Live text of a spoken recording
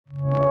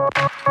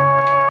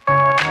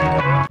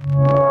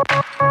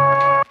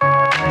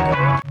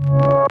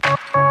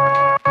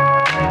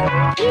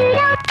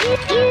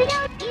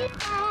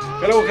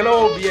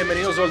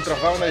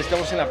Fauna,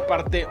 estamos en la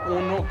parte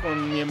 1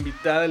 con mi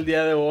invitada el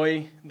día de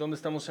hoy. ¿Dónde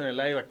estamos en el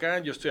live? Acá,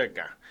 yo estoy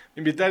acá. Mi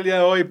invitada el día de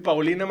hoy,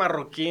 Paulina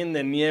Marroquín,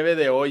 de Nieve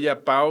de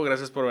Olla. Pau,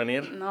 gracias por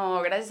venir.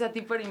 No, gracias a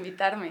ti por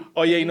invitarme.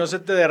 Oye, y no se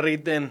te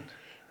derriten.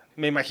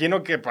 Me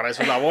imagino que para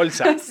eso es la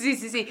bolsa.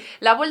 Sí.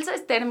 La bolsa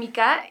es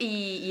térmica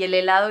y el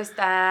helado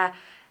está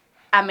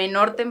a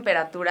menor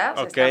temperatura,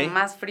 o sea, está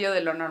más frío de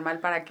lo normal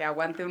para que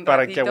aguante un ratito.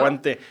 Para que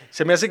aguante.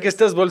 Se me hace que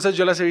estas bolsas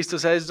yo las he visto,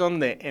 ¿sabes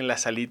dónde? En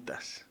las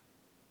salitas.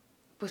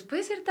 Pues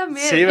puede ser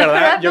también. Sí,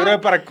 ¿verdad? Yo creo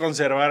que para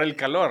conservar el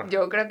calor.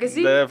 Yo creo que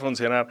sí. Debe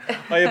funcionar.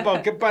 Oye,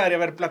 Pau, qué padre. A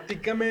ver,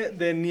 platícame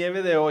de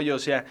Nieve de Olla. O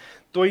sea,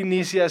 tú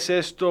inicias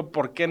esto,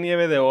 ¿por qué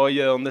Nieve de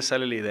Olla? ¿De dónde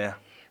sale la idea?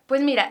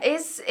 Pues mira,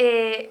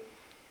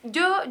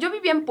 yo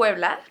vivía en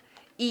Puebla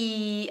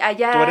y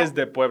allá... ¿Tú eres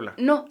de Puebla?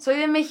 No, soy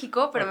de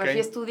México, pero me fui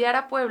a estudiar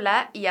a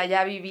Puebla y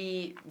allá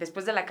viví,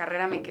 después de la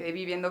carrera me quedé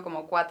viviendo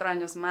como 4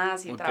 años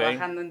más y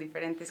trabajando en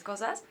diferentes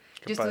cosas.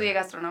 Yo estudié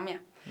gastronomía.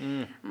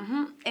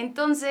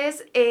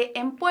 Entonces,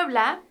 en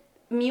Puebla,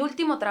 mi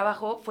último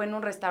trabajo fue en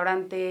un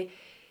restaurante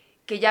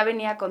que ya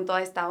venía con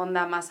toda esta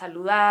onda más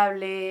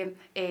saludable,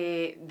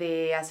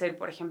 de hacer,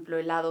 por ejemplo,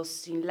 helados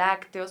sin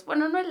lácteos.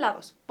 Bueno, no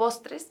helados,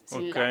 postres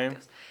sin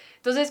lácteos.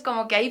 Entonces,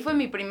 como que ahí fue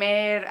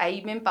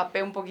ahí me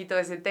empapé un poquito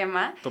de ese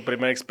tema. Tu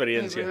primera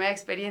experiencia. Mi primera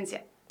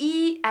experiencia.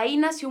 Y ahí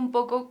nació un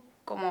poco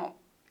como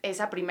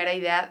esa primera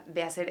idea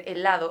de hacer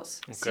helados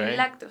sin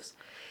lácteos.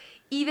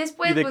 Y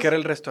después, ¿Y de qué era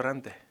el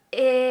restaurante?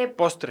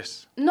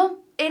 Postres. No,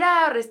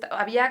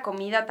 había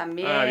comida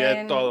también. Había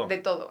de todo. De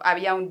todo.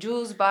 Había un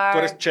juice bar. Tú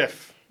eres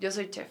chef. Yo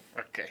soy chef.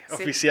 Ok, sí.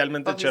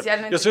 oficialmente chef.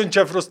 Yo soy un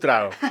chef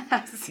frustrado.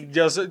 Sí.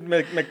 Yo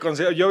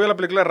veo la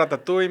película de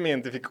Ratatouille y me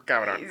identifico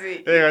cabrón.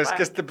 Sí, es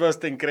que este pedo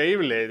está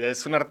increíble,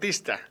 es un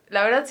artista.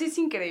 La verdad sí es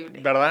increíble.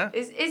 ¿Verdad?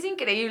 Es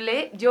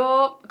increíble.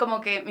 Yo,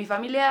 como que mi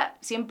familia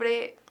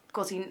siempre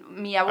cocina,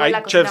 mi abuela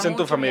 ¿Hay cocina chefs en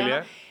tu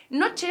familia?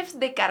 No chefs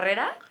de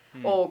carrera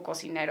o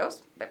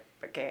cocineros,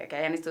 que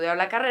hayan estudiado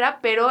la carrera,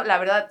 pero la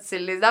verdad se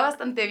les da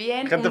bastante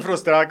bien. Gente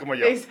frustrada como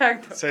yo.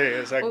 Exacto. Sí,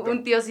 exacto.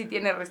 Un tío sí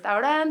tiene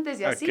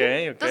restaurantes y así.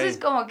 Entonces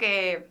como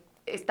que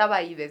estaba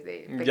ahí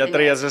desde pequeña. Ya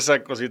traías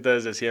esa cosita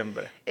desde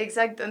siempre.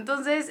 Exacto.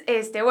 Entonces,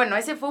 bueno,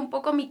 ese fue un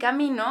poco mi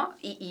camino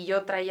y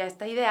yo traía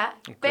esta idea,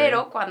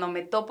 pero cuando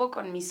me topo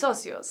con mis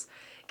socios,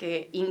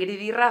 que Ingrid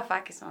y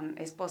Rafa, que son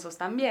esposos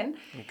también,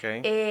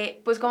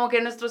 pues como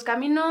que nuestros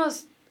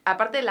caminos,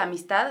 aparte de la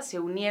amistad, se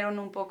unieron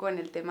un poco en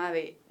el tema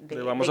de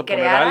vamos a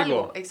crear poner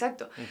algo.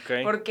 Exacto.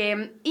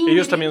 Porque Ingrid,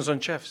 ¿ellos también son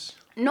chefs?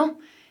 No.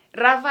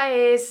 Rafa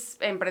es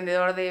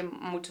emprendedor de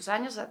muchos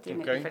años, o sea,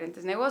 tiene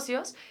diferentes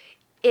negocios.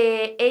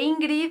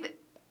 Ingrid,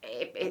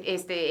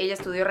 ella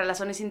estudió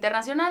Relaciones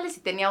Internacionales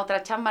y tenía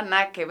otra chamba,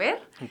 nada que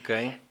ver.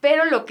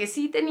 Pero lo que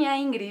sí tenía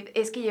Ingrid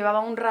es que llevaba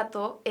un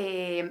rato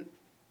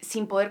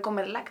sin poder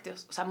comer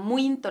lácteos, o sea,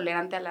 muy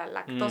intolerante a la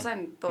lactosa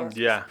en todas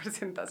sus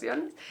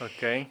presentaciones.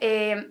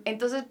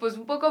 Entonces, pues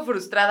un poco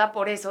frustrada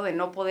por eso de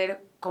no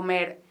poder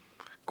comer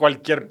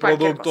cualquier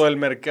producto del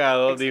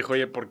mercado. Dijo,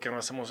 oye, ¿por qué no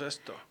hacemos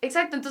esto?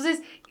 Exacto,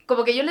 entonces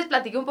como que yo les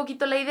platiqué un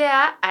poquito la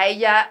idea, a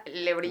ella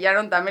le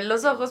brillaron también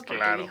los ojos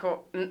porque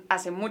dijo,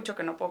 hace mucho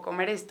que no puedo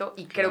comer esto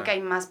y creo que hay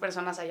más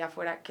personas allá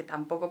afuera que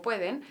tampoco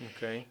pueden.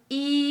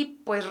 Y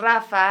pues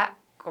Rafa,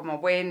 como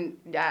buen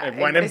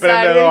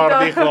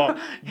emprendedor, dijo,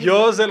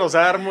 yo se los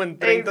armo en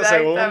 30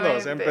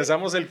 segundos,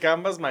 empezamos el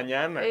Canvas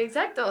mañana.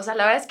 Exacto, o sea,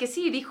 la verdad es que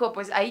sí, dijo,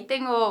 pues ahí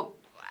tengo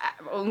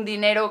un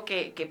dinero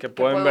que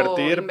puedo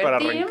invertir para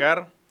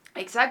arrancar.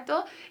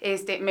 Exacto,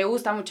 me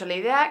gusta mucho la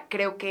idea,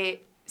 creo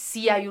que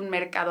sí hay un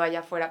mercado allá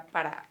afuera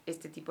para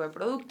este tipo de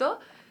producto,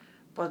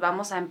 pues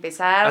vamos a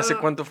empezar. ¿Hace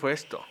cuánto fue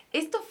esto?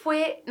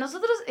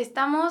 Nosotros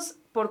estamos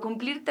por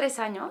cumplir 3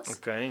 años,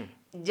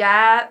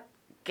 ya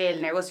que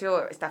el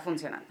negocio está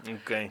funcionando.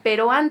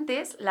 Pero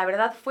antes, la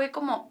verdad, fue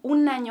como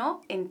 1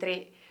 año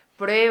entre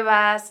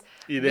pruebas,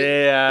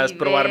 ideas,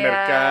 probar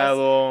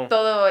mercado,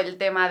 todo el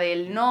tema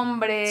del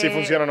nombre, si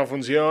funciona o no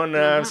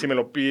funciona, si me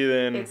lo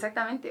piden.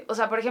 Exactamente. O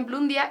sea, por ejemplo,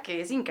 un día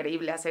que es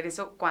increíble hacer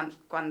eso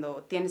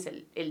cuando tienes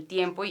el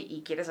tiempo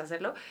y quieres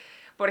hacerlo.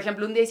 Por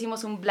ejemplo, un día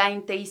hicimos un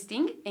blind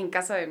tasting en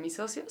casa de mis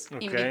socios.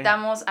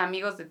 Invitamos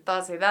amigos de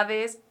todas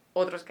edades,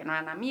 otros que no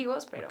eran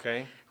amigos, pero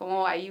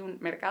como hay un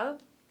mercado.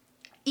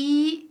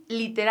 Y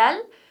literal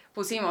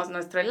pusimos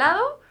nuestro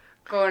helado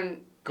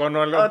con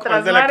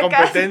otras de marcas. La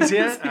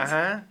competencia.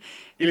 Ajá.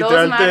 Y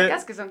 2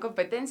 marcas que son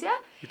competencia.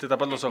 Y te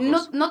tapas los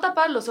ojos. No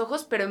tapabas los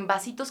ojos, pero en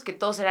vasitos que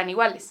todos eran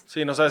iguales.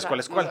 Sí, no sabes cuál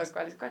es cuál. No sabes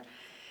cuál es cuál.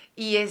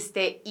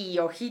 Y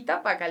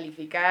hojita para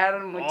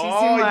calificar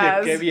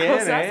muchísimas qué bien,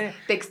 cosas.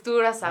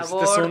 Textura,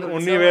 sabor, este es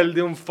un nivel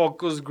de un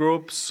focus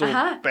group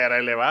súper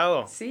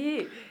elevado.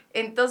 Sí.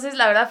 Entonces,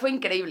 la verdad fue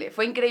increíble.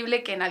 Fue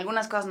increíble que en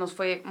algunas cosas nos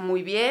fue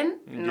muy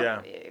bien.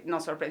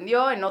 Nos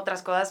sorprendió. En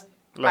otras cosas,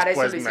 para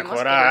eso lo hicimos.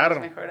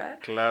 Mejorar.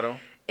 Claro.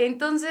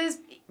 Entonces,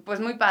 pues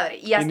muy padre.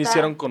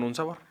 ¿Iniciaron con un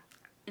sabor?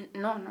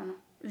 No.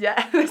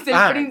 Ya, desde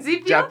el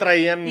principio ya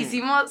traían...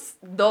 hicimos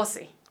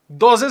 12.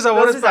 12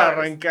 sabores para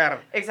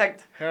arrancar.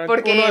 Exacto.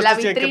 Porque la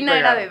vitrina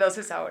era de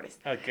 12 sabores.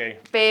 Ok.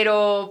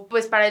 Pero,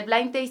 pues, para el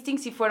blind tasting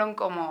sí fueron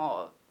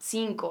como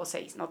 5 o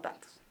 6, no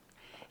tantos.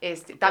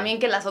 También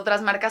que las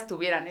otras marcas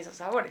tuvieran esos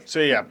sabores.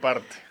 Sí,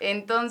 aparte.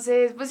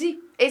 Entonces, pues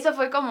sí, eso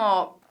fue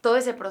como todo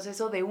ese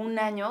proceso de un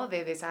año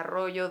de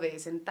desarrollo, de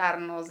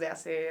sentarnos, de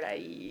hacer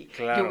ahí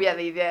lluvia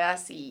de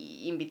ideas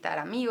y invitar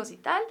amigos y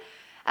tal,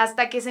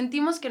 hasta que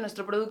sentimos que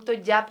nuestro producto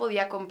ya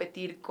podía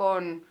competir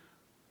con,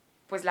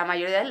 pues, la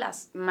mayoría de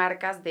las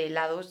marcas de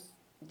helados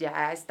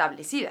ya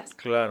establecidas.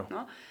 Claro.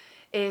 ¿No?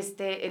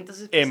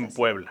 Entonces, pues, en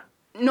Puebla.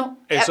 No.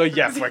 Eso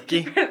ya fue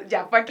aquí.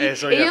 Ya fue aquí.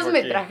 Eso ya Ellos fue me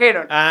aquí.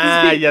 trajeron.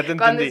 Ah, Sí, ya te entendí.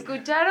 Cuando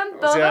escucharon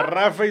todo. O sea,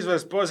 Rafa y su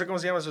esposa, ¿cómo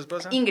se llama su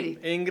esposa?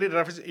 Ingrid. Ingrid,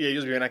 Rafa, y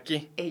ellos viven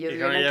aquí. Ellos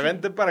dijeron, viven ya aquí.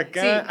 vente para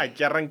acá, Sí.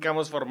 aquí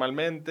arrancamos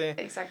formalmente.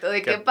 Exacto,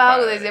 de Qué que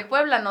Pau padre. desde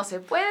Puebla no se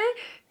puede,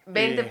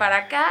 vente para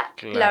acá.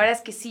 Claro. La verdad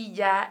es que sí,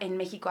 ya en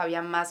México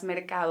había más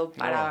mercado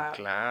para No,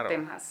 claro.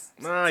 temas.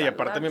 No, y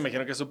aparte me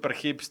imagino que es súper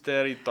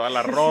hipster y toda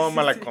la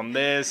Roma, la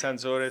Condesa,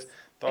 Anzures,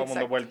 todo el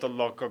mundo vuelto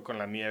loco con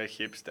la nieve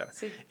hipster.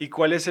 Sí. ¿Y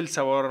cuál es el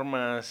sabor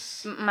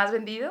más...? ¿Más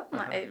vendido?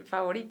 ¿El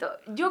favorito?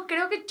 Yo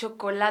creo que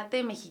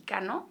chocolate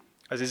mexicano.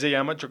 ¿Así se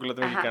llama,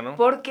 chocolate mexicano?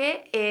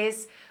 Porque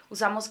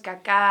usamos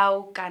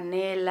cacao,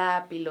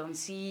 canela,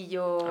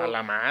 piloncillo. ¡A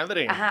la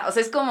madre! Ajá, o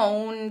sea, es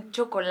como un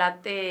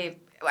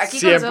chocolate... Aquí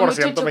 100%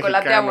 conocemos mucho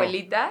chocolate mexicano.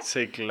 Abuelita.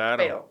 Sí, claro.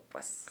 Pero,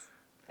 pues,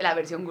 la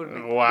versión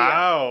gourmet.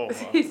 ¡Wow!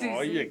 Sí,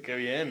 Oye, sí. qué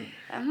bien.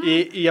 Ajá.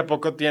 ¿Y a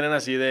poco tienen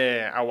así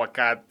de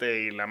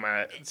aguacate y la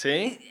madre?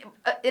 ¿Sí?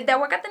 De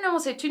aguacate no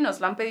hemos hecho y nos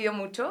lo han pedido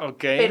mucho.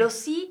 Ok. Pero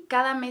sí,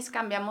 cada mes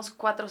cambiamos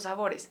 4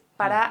 sabores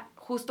para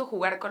justo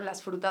jugar con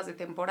las frutas de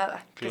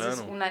temporada. Claro.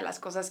 Esa es una de las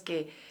cosas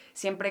que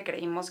siempre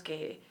creímos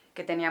que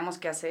teníamos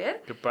que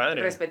hacer. ¡Qué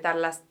padre! Respetar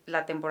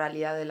la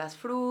temporalidad de las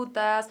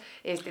frutas,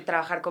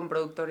 trabajar con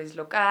productores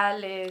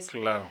locales.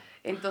 Claro.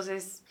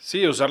 Entonces...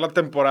 Sí, usar la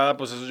temporada,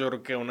 pues eso yo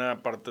creo que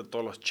una parte de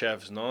todos los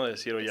chefs, ¿no?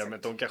 Decir, oye, me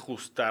tengo que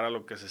ajustar a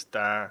lo que se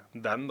está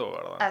dando,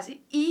 ¿verdad?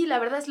 Así. Y la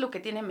verdad es lo que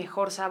tiene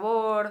mejor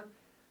sabor.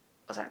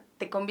 O sea,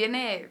 te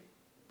conviene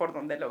por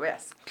donde lo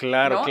veas.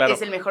 Claro, ¿no? claro.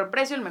 Es el mejor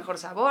precio, el mejor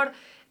sabor.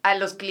 A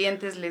los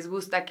clientes les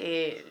gusta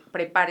que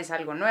prepares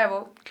algo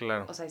nuevo.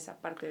 Claro. O sea, esa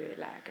parte de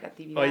la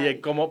creatividad. Oye,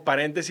 como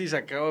paréntesis,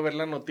 acabo de ver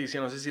la noticia,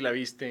 no sé si la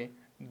viste,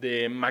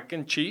 de Mac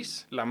and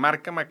Cheese, la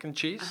marca Mac and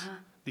Cheese.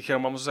 Ajá.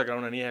 Dijeron, vamos a sacar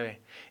una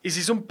nieve. Y se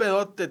hizo un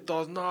pedote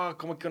todos, no,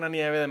 como que una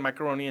nieve de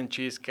macaroni and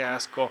cheese, qué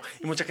asco.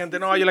 Y mucha gente,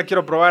 no, yo la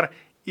quiero probar.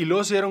 Y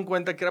luego se dieron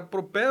cuenta que era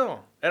puro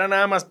pedo. Era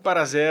nada más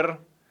para hacer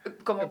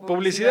como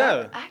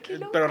publicidad. Ah, qué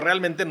loco. Pero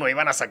realmente no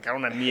iban a sacar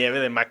una nieve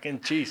de mac and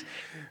cheese.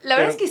 La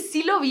verdad es que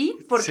sí lo vi,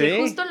 porque ¿sí?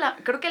 justo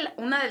creo que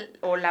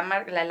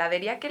la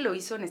heladería que lo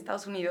hizo en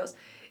Estados Unidos,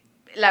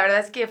 la verdad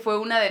es que fue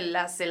una de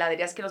las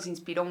heladerías que nos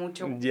inspiró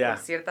mucho por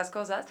ciertas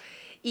cosas.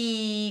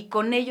 Y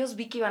con ellos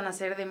vi que iban a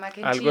hacer de mac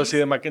and cheese. Algo así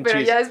de mac and cheese.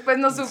 Pero ya después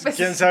no supe.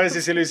 ¿Quién sabe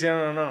si sí lo hicieron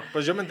o no?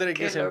 Pues yo me enteré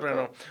que Qué siempre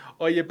loco. no.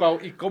 Oye, Pau,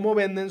 ¿y cómo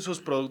venden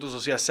sus productos? O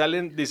sea,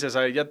 salen, dices,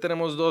 a ver, ya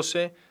tenemos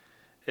 12,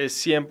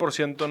 ¿es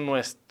 100%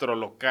 nuestro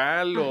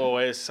local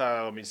o es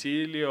a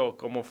domicilio o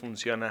cómo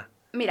funciona?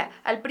 Mira,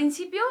 al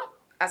principio,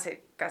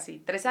 hace casi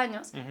 3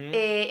 años,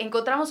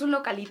 encontramos un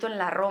localito en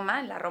la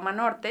Roma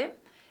Norte,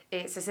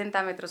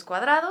 60 metros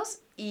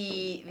cuadrados,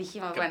 y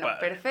dijimos, Qué bueno,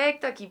 padre.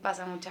 perfecto, aquí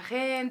pasa mucha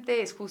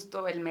gente, es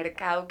justo el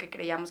mercado que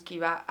creíamos que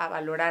iba a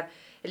valorar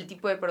el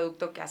tipo de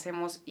producto que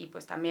hacemos y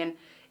pues también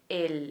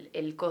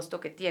el costo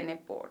que tiene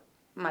por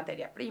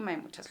materia prima y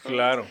muchas cosas.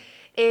 Claro.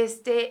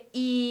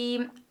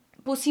 Y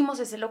pusimos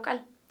ese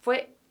local.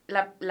 Fue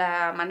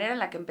la manera en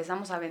la que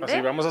empezamos a vender.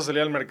 Así, vamos a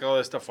salir al mercado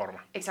de esta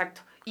forma.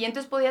 Exacto. Y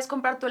entonces podías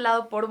comprar tu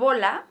helado por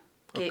bola,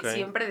 que Ok.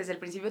 siempre desde el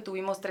principio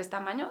tuvimos 3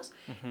 tamaños.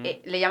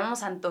 Le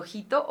llamamos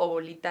antojito o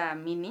bolita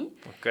mini.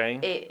 Ok.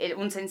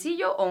 Un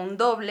sencillo o un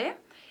doble.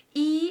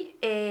 Y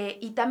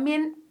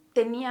también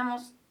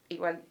teníamos,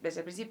 igual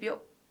desde el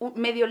principio,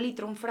 medio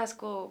litro, un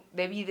frasco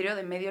de vidrio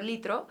de medio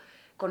litro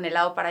con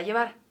helado para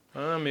llevar.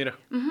 Ah, mira.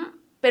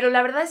 Pero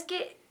la verdad es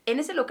que en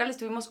ese local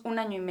estuvimos 1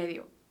 año y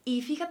medio.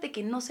 Y fíjate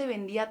que no se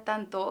vendía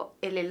tanto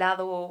el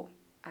helado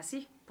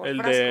así, por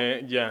frasco.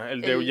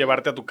 El de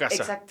llevarte a tu casa.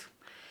 Exacto.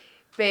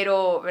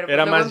 Pero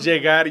Era luego, más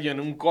llegar y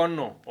en un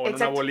cono o en una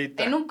exacto,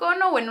 bolita. en un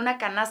cono o en una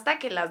canasta,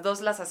 que las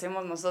dos las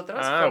hacemos nosotros.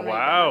 Ah, con el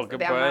guau, qué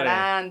de padre.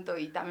 amaranto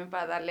y también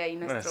para darle ahí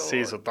nuestro...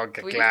 Sí, su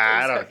toque, twist,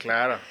 claro, exacto.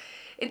 claro.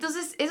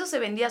 Entonces, eso se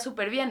vendía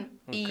súper bien.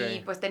 Ok.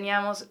 Y pues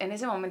teníamos en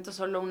ese momento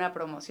solo una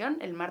promoción,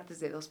 el martes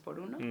de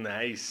 2x1.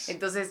 Nice.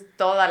 Entonces,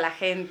 toda la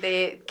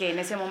gente que en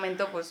ese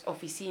momento, pues,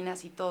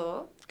 oficinas y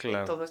todo,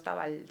 Claro. todo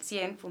estaba al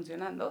 100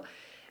 funcionando,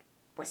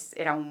 pues,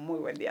 era un muy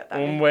buen día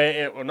también.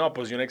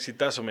 Pues y un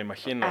exitazo, me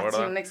imagino, Sí,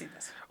 ¿verdad? un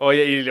exitazo.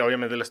 Oye, y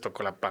obviamente les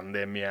tocó la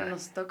pandemia.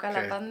 Nos toca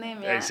la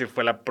pandemia. Ahí sí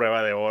fue la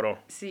prueba de oro.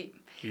 Sí.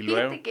 ¿Y Fíjate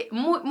luego? que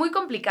muy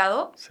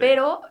complicado, Sí.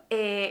 pero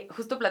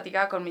justo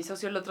platicaba con mi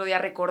socio el otro día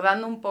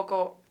recordando un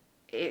poco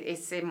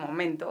ese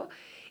momento,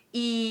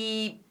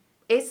 y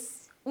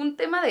es un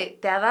tema de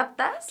te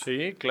adaptas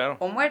Sí, claro.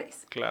 o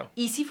mueres. Claro.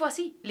 Y sí fue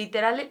así,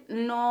 literal,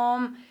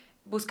 no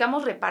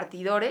buscamos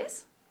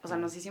repartidores O sea,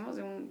 nos hicimos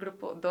de un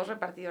grupo, 2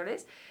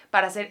 repartidores,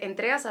 para hacer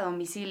entregas a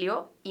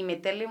domicilio y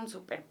meterle un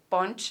super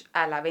punch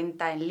a la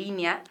venta en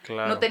línea.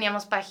 Claro. No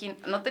teníamos página,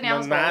 no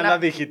teníamos nada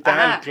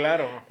digital,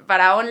 claro.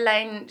 Para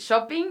online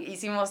shopping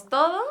hicimos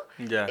todo.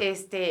 Ya.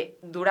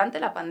 Durante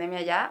la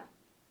pandemia ya,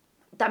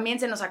 también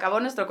se nos acabó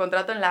nuestro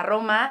contrato en la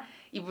Roma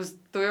y pues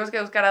tuvimos que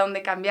buscar a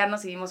dónde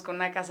cambiarnos y dimos con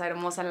una casa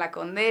hermosa en la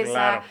Condesa.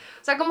 Claro.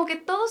 O sea, como que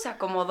todo se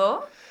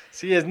acomodó.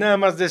 Sí, es nada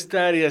más de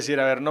estar y decir,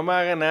 a ver, no me va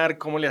a ganar,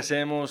 ¿cómo le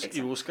hacemos? Exacto.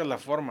 Y buscas la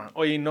forma.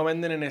 Oye, ¿no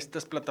venden en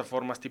estas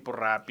plataformas tipo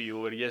Rappi,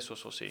 Uber y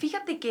esos o sí?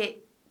 Fíjate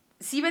que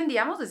sí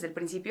vendíamos desde el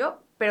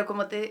principio, pero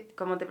como te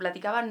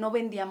platicaba, no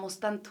vendíamos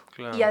tanto.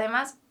 Claro. Y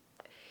además,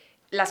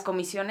 las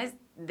comisiones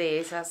de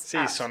esas Sí,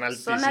 apps son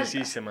altas.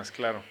 altísimas,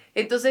 claro.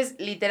 Entonces,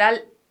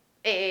 literal,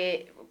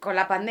 con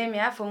la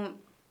pandemia fue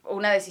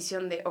una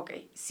decisión de, ok,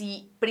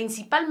 si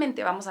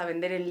principalmente vamos a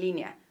vender en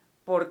línea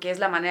porque es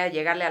la manera de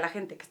llegarle a la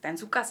gente que está en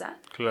su casa,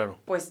 Claro.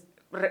 pues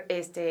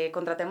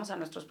contratemos a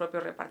nuestros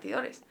propios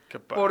repartidores. Qué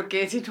padre.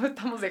 Porque si no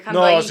estamos dejando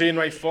No, ahí sí,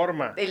 no hay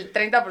forma. el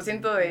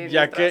 30% de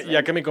Ya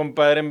que mi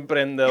compadre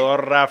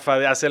emprendedor Rafa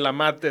hace la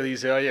mate,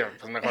 dice, oye,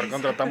 pues mejor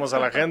contratamos a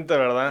la gente,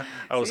 ¿verdad?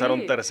 A usar Sí.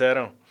 un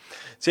tercero.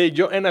 Sí,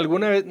 yo en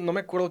alguna vez, no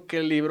me acuerdo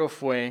qué libro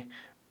fue,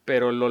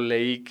 pero lo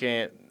leí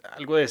que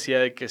algo decía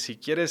de que si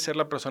quieres ser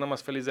la persona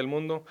más feliz del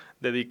mundo,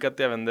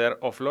 dedícate a vender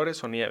o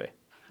flores o nieve.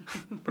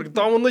 Porque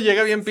todo el mundo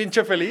llega bien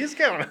pinche feliz,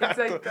 cabrón.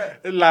 Exacto.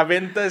 La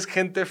venta es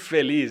gente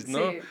feliz, ¿no?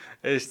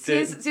 Sí.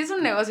 Sí es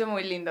un negocio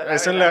muy lindo, la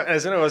es verdad.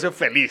 un negocio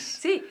feliz.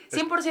 Sí,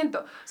 100%.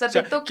 O sea, O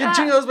sea, te toca... ¿quién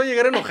chingados va a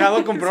llegar enojado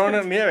a comprar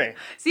una nieve?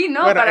 Sí,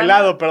 no, bueno, para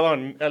helado, nada.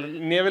 perdón.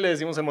 Nieve le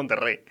decimos en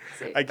Monterrey.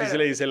 Sí, Aquí pero- se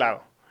le dice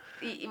helado.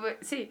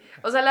 Sí,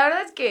 o sea, la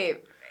verdad es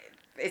que,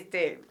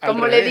 Al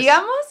como le revés.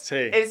 digamos, Sí.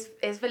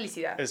 es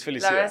felicidad. Es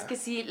felicidad. La verdad es que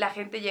sí, la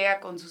gente llega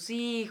con sus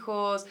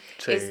hijos,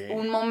 Sí. es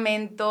un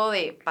momento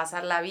de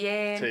pasarla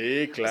bien.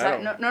 Sí, O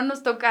claro. sea, no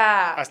nos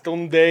toca... Hasta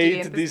un date,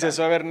 clientes dices,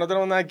 tan- a ver, no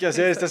tenemos nada que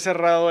hacer, Exacto. está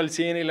cerrado el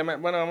cine y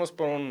bueno, vamos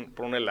por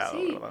un helado,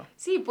 Sí, ¿verdad?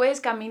 sí, puedes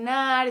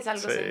caminar, es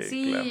algo Sí,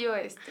 sencillo.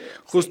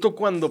 Justo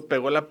cuando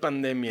pegó la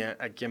pandemia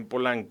aquí en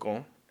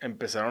Polanco,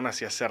 empezaron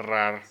así a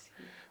cerrar.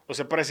 O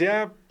sea,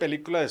 parecía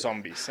película de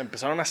zombies.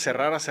 Empezaron a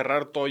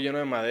cerrar todo lleno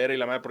de madera y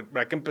la madre. Porque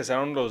 ¿verdad que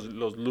empezaron los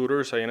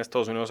looters ahí en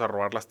Estados Unidos a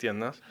robar las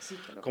tiendas? Sí,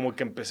 qué loco. Como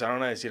que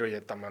empezaron a decir,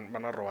 oye, también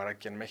van a robar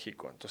aquí en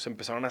México. Entonces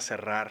empezaron a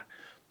cerrar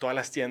todas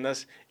las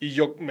tiendas. Y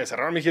yo me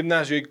cerraron mi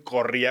gimnasio y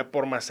corría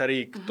por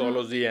Mazarik todos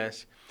los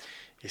días.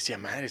 Y decía,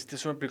 madre, esta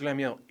es una película de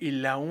miedo. Y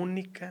la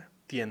única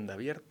tienda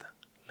abierta,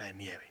 la de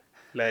nieve,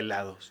 la de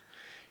helados.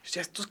 Y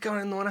decía, ¿estos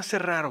cabrones no van a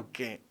cerrar o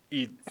qué?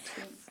 Y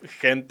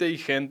gente y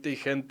gente y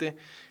gente.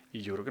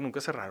 Y yo creo que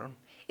nunca cerraron.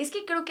 Es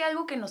que creo que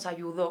algo que nos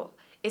ayudó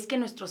es que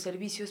nuestro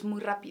servicio es muy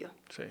rápido.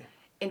 Sí.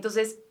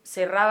 Entonces,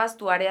 cerrabas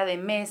tu área de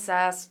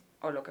mesas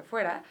o lo que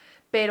fuera,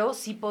 pero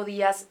sí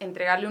podías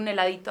entregarle un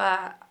heladito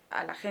a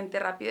la gente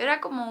rápido.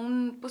 Era como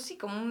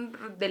como un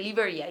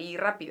delivery ahí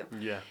rápido.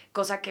 Ya.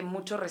 Cosa que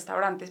muchos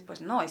restaurantes,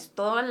 pues no, es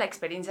toda la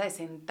experiencia de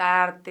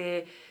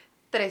sentarte,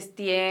 3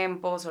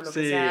 tiempos o lo que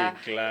Sí, sea,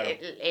 claro.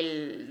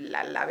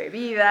 la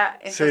bebida.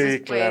 Entonces,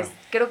 Sí, claro. pues,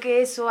 creo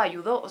que eso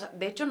ayudó. O sea,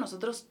 de hecho,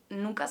 nosotros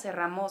nunca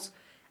cerramos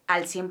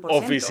al 100%.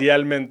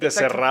 Oficialmente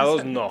Exacto,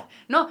 cerrados, oficialmente.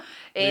 no. No,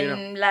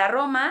 en la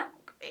Roma,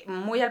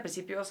 muy al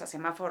principio, o sea,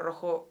 semáforo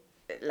rojo,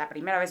 la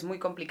primera vez muy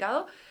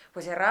complicado,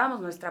 pues cerrábamos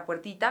nuestra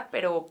puertita,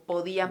 pero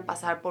podían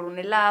pasar por un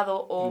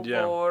helado o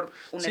Ya. por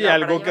un Sí, helado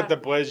para algo que llevar. te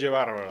puedes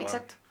llevar, ¿verdad?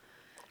 Exacto.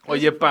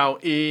 Oye, Pau,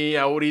 y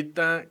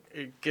ahorita,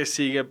 ¿qué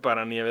sigue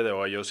para Nieve de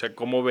Hoyo? O sea,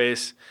 ¿cómo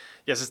ves?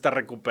 ¿Ya se está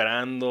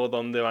recuperando?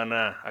 ¿Dónde van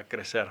a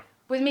crecer?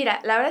 Pues mira,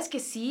 la verdad es que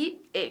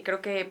sí,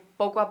 creo que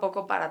poco a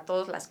poco para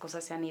todos las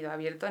cosas se han ido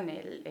abierto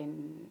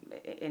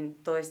en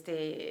todo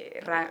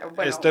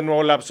Este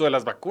nuevo lapso de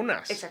las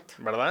vacunas. Exacto.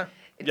 ¿Verdad?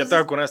 ¿Ya te Entonces,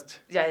 vacunaste?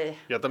 Ya.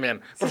 Yo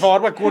también. Por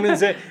favor,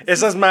 vacúnense.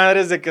 Esas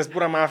madres de que es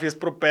pura mafia, es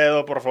puro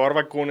pedo. Por favor,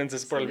 vacúnense.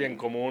 Es por el bien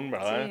común,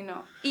 ¿verdad? Sí,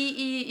 no.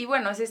 Y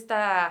bueno, es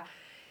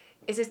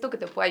esto que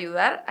te puede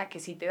ayudar a que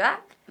si te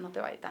da, no te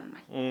vaya tan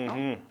mal,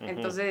 ¿no?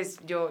 Entonces,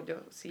 yo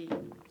sí.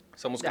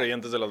 Somos Ya.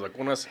 creyentes de las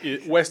vacunas y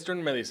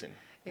Western Medicine.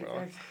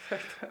 ¿verdad?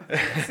 Exacto.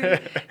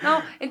 Sí.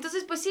 No,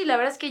 entonces, pues sí, la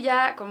verdad es que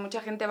ya con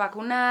mucha gente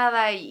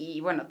vacunada y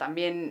bueno,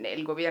 también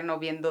el gobierno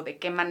viendo de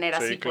qué manera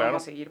Sí, sí claro.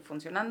 podemos seguir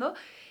funcionando.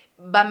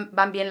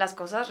 Van bien las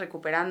cosas,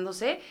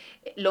 recuperándose.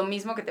 Lo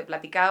mismo que te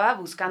platicaba,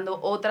 buscando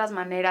otras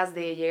maneras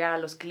de llegar a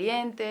los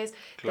clientes.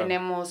 Claro.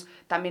 Tenemos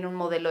también un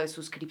modelo de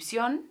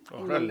suscripción.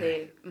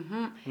 Órale.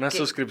 Una Una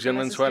suscripción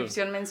mensual. Una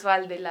suscripción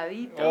mensual de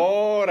ladito.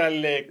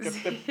 Órale, ¿qué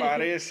Sí. te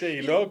parece?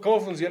 ¿Y luego cómo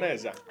funciona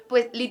esa?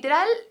 Pues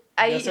literal,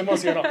 ahí...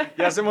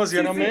 Ya se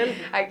emocionó Sí, Mel.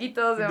 Aquí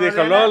todos se Dijo,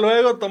 emocionan.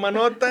 luego, toma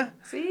nota.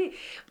 Sí,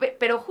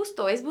 pero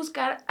justo es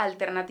buscar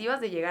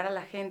alternativas de llegar a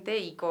la gente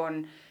y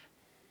con,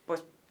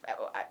 pues,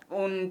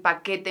 un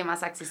paquete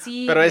más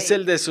accesible. Pero es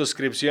el de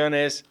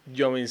suscripciones,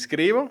 yo me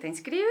inscribo. ¿Te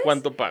inscribes?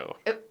 ¿Cuánto pago?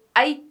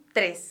 Hay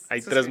 3.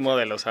 Hay 3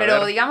 modelos, a Pero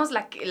ver. digamos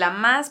la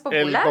más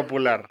popular El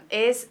popular.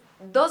 es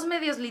 2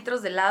 medios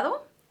litros de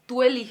helado.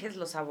 Tú eliges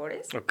los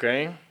sabores. Ok.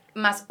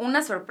 más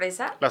una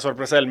sorpresa. ¿La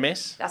sorpresa del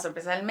mes? La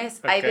sorpresa del mes.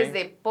 Okay. Hay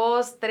desde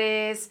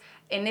postres.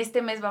 En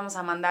este mes vamos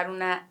a mandar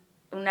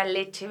una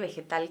leche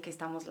vegetal que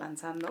estamos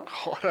lanzando.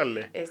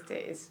 ¡Órale!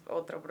 Este es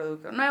otro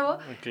producto nuevo,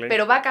 Okay.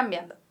 pero va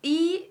cambiando.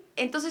 Y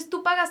entonces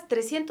tú pagas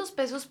 300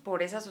 pesos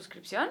por esa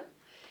suscripción,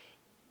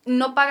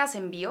 no pagas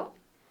envío,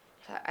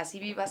 o sea, así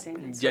vivas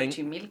en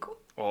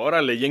Xochimilco.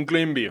 ¡Órale! Ya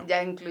incluye envío.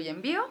 Ya incluye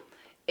envío,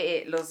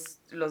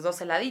 los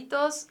 2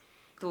 heladitos,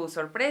 tu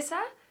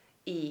sorpresa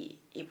y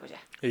pues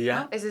ya. ¿Y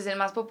ya? ¿No? Ese es el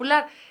más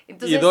popular.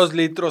 Entonces, Y 2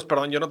 litros,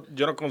 perdón,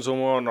 yo no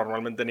consumo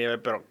normalmente nieve,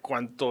 pero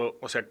 ¿cuánto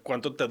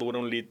te dura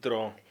un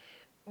litro?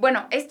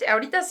 Bueno,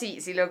 ahorita sí,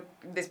 si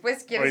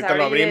después quieres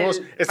ahorita abrir. Lo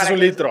abrimos. Este es un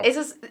litro.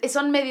 Esos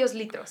son medios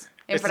litros.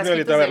 Este es medio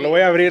litro. A ver, lo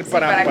voy a abrir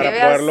para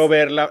poderlo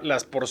ver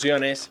las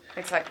porciones.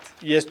 Exacto.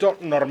 Y esto,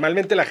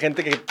 normalmente la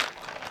gente que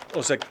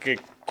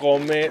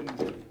come,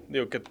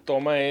 que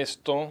toma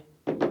esto,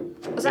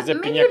 o sea, es de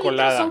piña medio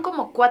colada. Litro son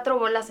como 4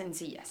 bolas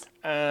sencillas.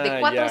 De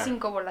 4 a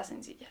 5 bolas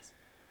sencillas.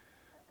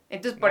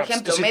 Entonces, por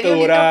ejemplo, sí medio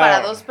litro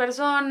para 2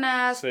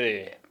 personas.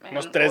 Sí,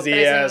 unos 3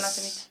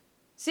 días.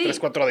 Sí.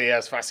 3-4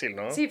 días, fácil,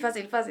 ¿no? Sí,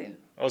 fácil.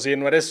 O si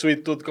no eres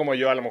sweet tooth como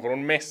yo, a lo mejor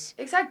un mes.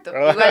 Exacto.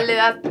 ¿Verdad? Igual le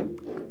das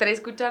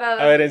 3 cucharadas.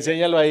 A ver,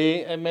 enséñalo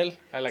ahí, Emel,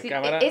 a la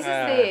cámara.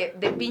 Ese es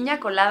de piña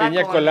colada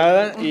piña con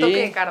colada un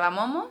toque de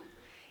cardamomo.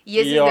 Y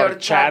ese es de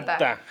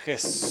horchata.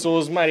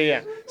 Jesús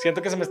María.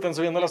 Siento que se me están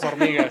subiendo las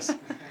hormigas.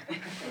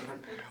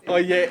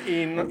 Oye,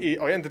 y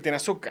obviamente tiene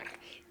azúcar.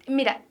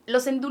 Mira,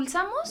 los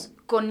endulzamos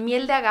con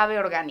miel de agave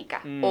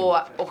orgánica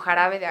o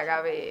jarabe de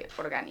agave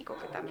orgánico,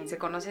 que también se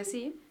conoce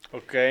así.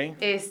 Ok.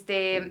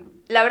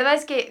 La verdad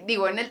es que,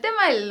 en el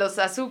tema de los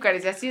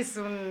azúcares y así es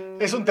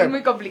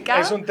muy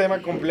complicado. Es un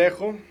tema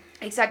complejo.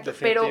 Exacto,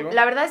 definitivo. Pero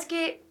la verdad es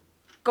que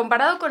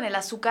comparado con el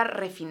azúcar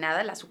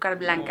refinada, el azúcar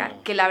blanca,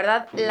 que la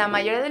verdad la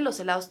mayoría de los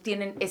helados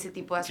tienen ese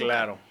tipo de azúcar.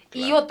 Claro.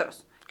 Y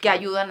otros que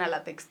ayudan a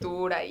la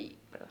textura y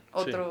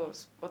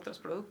otros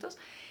productos.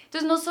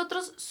 Entonces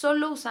nosotros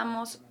solo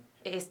usamos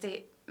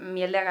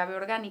miel de agave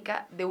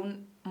orgánica de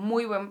un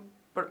muy buen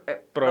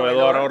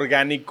proveedor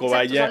orgánico.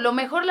 Exacto, vaya. O sea, lo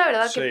mejor, la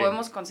verdad, que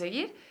podemos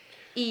conseguir.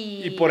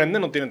 Y por ende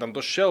no tiene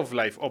tanto shelf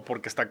life, o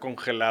porque está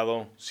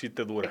congelado, sí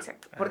te dura.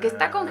 Exacto, porque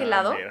está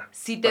congelado,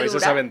 sí te dura.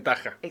 Esa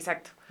ventaja.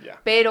 Exacto. Ya.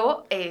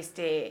 Pero,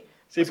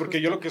 Sí,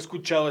 porque yo lo que he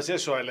escuchado es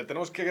eso, le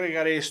tenemos que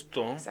agregar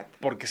esto,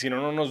 porque si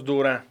no, no nos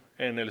dura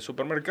en el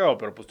supermercado,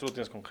 pero pues tú lo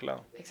tienes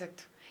congelado.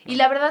 Exacto. Y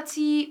la verdad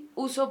sí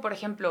uso, por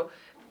ejemplo,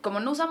 como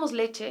no usamos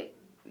leche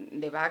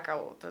de vaca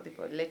o otro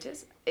tipo de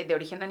leches de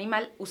origen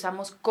animal,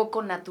 usamos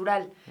coco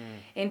natural.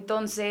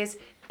 Entonces,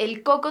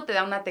 el coco te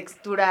da una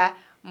textura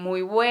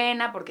muy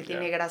buena porque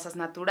tiene grasas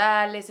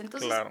naturales.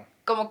 Entonces,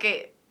 como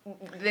que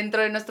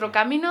dentro de nuestro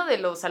camino de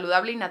lo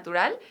saludable y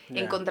natural,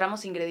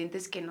 encontramos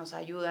ingredientes que nos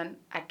ayudan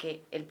a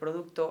que el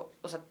producto,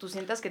 o sea, tú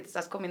sientas que te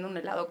estás comiendo un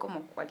helado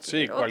como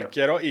cualquier otro. Sí,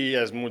 cualquiera, y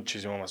es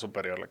muchísimo más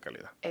superior la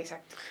calidad.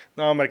 Exacto.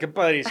 No, hombre, qué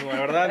padrísimo, de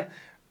verdad.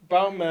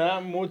 Pau, me da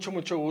mucho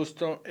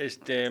gusto.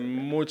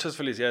 Muchas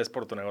felicidades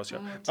por tu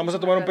negocio. Vamos a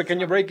tomar un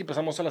pequeño break y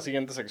pasamos a la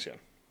siguiente sección.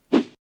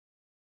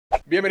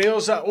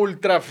 Bienvenidos a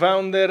Ultra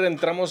Founder.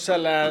 Entramos a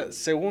la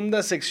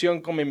segunda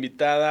sección como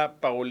invitada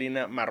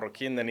Paulina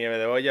Marroquín de Nieve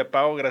de Olla.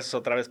 Pau, gracias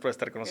otra vez por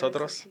estar con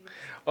nosotros.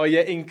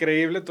 Oye,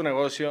 increíble tu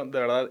negocio, de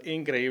verdad,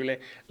 increíble.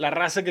 La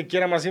raza que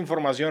quiera más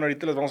información,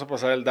 ahorita les vamos a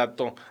pasar el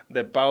dato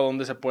de Pau,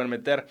 dónde se pueden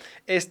meter.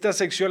 Esta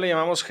sección le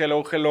llamamos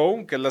Hello,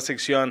 que es la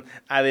sección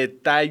a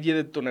detalle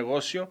de tu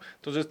negocio.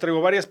 Entonces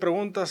traigo varias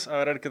preguntas,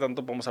 a ver qué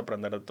tanto podemos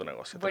aprender de tu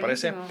negocio. ¿Te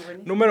parece?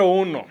 Buenísimo. Número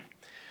 1.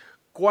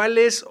 ¿Cuál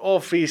es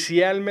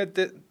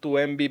oficialmente tu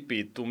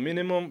MVP, tu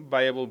Minimum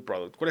Viable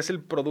Product? ¿Cuál es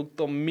el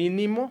producto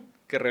mínimo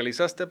que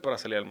realizaste para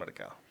salir al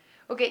mercado?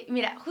 Ok,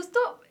 mira, justo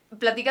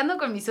platicando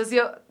con mi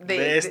socio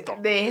de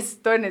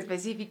esto en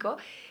específico,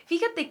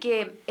 fíjate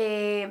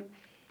que,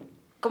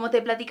 como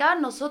te platicaba,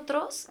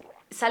 nosotros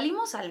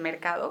salimos al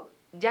mercado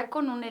ya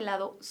con un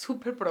helado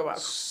súper probado.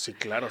 Sí,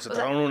 claro, se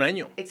tardaron un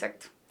año.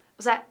 Exacto.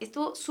 O sea,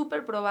 estuvo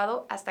súper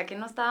probado hasta que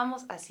no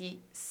estábamos así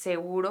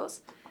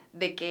seguros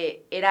de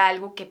que era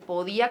algo que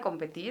podía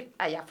competir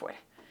allá afuera.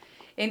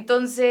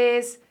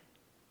 Entonces,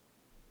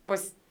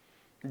 pues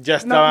ya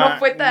estaba, no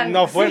fue tan...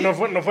 No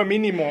fue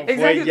mínimo,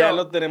 ya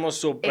lo tenemos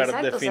súper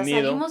definido. O sea,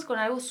 salimos con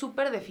algo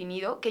súper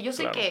definido, que yo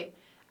sé que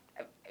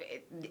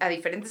a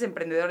diferentes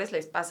emprendedores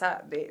les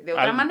pasa de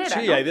otra manera,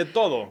 sí, ¿no? hay de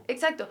todo.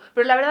 Exacto,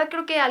 pero la verdad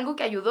creo que algo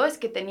que ayudó es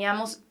que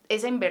teníamos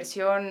esa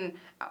inversión,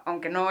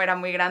 aunque no era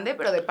muy grande,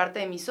 pero de parte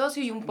de mi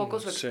socio y un poco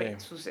su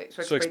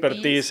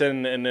expertise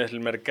en el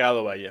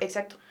mercado, vaya.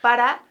 Exacto,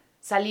 para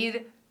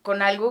salir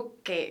con algo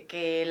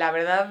que la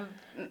verdad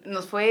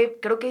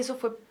creo que eso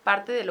fue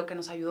parte de lo que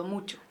nos ayudó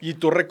mucho. ¿Y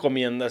tú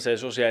recomiendas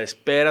eso? O sea,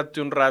 espérate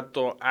un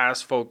rato,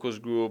 haz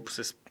focus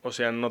groups, o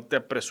sea, no te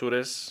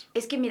apresures.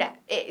 Es que mira,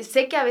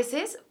 sé que a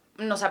veces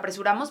nos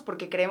apresuramos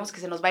porque creemos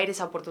que se nos va a ir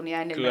esa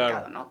oportunidad en el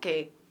mercado, ¿no?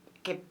 Que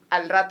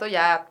al rato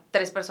ya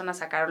 3 personas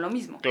sacaron lo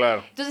mismo.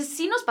 Claro. Entonces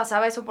sí nos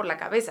pasaba eso por la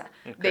cabeza,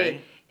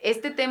 de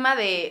este tema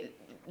de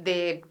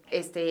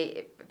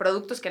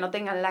productos que no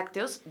tengan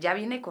lácteos ya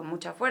viene con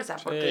mucha fuerza,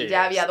 porque Sí,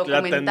 ya había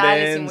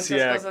documentales y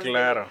muchas cosas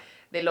claro.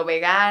 de lo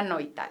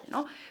vegano y tal,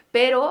 ¿no?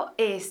 Pero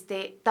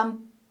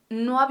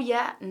no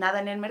había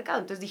nada en el mercado.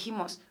 Entonces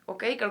dijimos,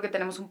 ok, creo que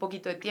tenemos un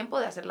poquito de tiempo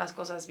de hacer las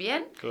cosas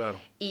bien.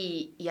 Claro.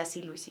 Y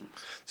así lo hicimos.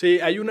 Sí,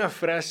 hay una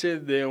frase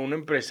de un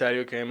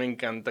empresario que a mí me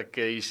encanta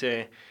que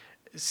dice,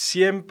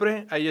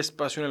 siempre hay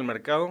espacio en el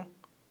mercado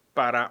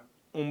para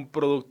un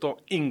producto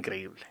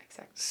increíble.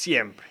 Exacto.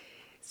 Siempre.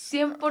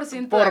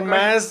 100% Por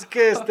más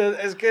que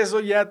es que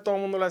eso ya todo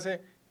el mundo lo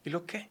hace. ¿Y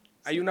lo qué?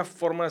 Hay una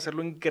forma de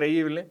hacerlo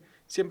increíble.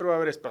 Siempre va a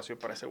haber espacio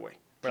para ese güey.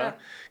 ¿Verdad?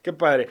 Claro. Qué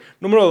padre.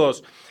 Número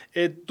 2.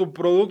 ¿Tu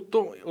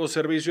producto o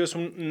servicio es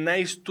un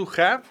nice to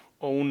have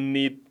o un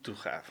need to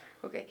have?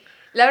 Ok.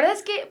 La verdad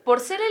es que por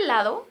ser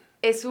helado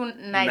es un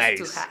nice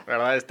to have.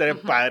 ¿Verdad? Estaría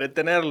padre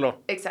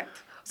tenerlo. Exacto.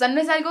 O sea, no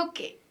es algo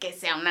que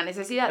sea una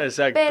necesidad.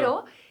 Exacto.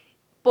 Pero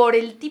por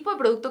el tipo de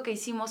producto que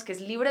hicimos, que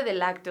es libre de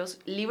lácteos,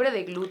 libre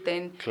de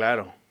gluten.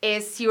 Claro.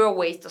 Es zero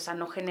waste, o sea,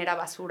 no genera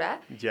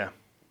basura. Ya.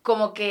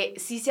 Como que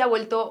sí se ha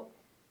vuelto,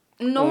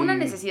 no una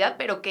necesidad,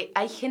 pero que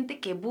hay gente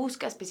que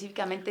busca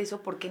específicamente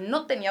eso porque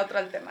no tenía otra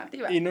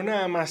alternativa. Y no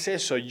nada más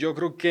eso, yo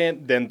creo que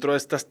dentro de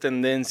estas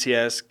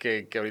tendencias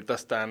que ahorita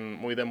están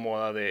muy de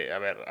moda de, a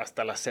ver,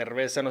 hasta la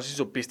cerveza, no sé si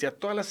supiste, a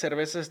todas las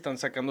cervezas están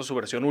sacando su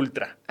versión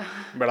ultra,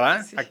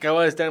 ¿verdad? Sí.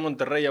 Acaba de estar en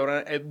Monterrey y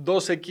ahora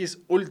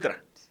 2X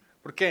Ultra.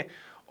 ¿Por qué?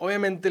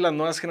 Obviamente las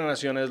nuevas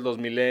generaciones, los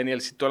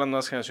millennials y todas las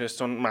nuevas generaciones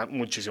son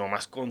muchísimo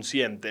más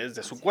conscientes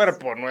de su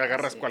cuerpo. No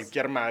agarras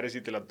cualquier madre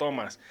si te la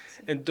tomas.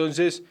 Sí.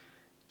 Entonces,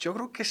 yo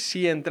creo que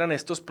sí entran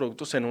estos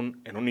productos en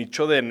un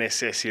nicho de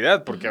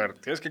necesidad. Porque, a ver,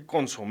 tienes que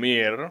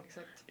consumir.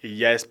 Exacto. Y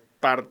ya es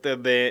parte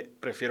de,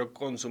 prefiero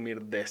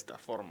consumir de esta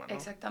forma, ¿no?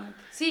 Exactamente.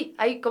 Sí,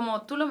 hay,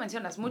 como tú lo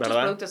mencionas, muchos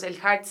productos. El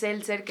hard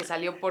seltzer que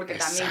salió porque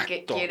también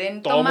que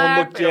quieren todo tomar,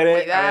 mundo quiere,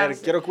 pero cuidarse. A ver,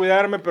 quiero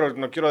cuidarme, pero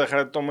no quiero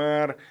dejar de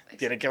tomar. Exacto.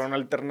 Tiene que haber una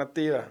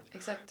alternativa.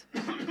 Exacto.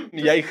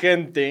 Y hay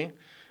gente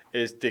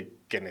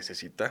que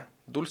necesita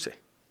dulce.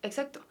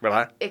 Exacto.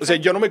 ¿Verdad? Exacto. O sea,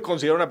 yo no me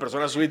considero una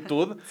persona sweet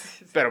tooth,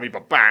 sí. Pero mi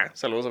papá,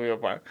 saludos a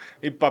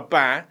mi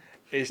papá,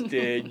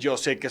 yo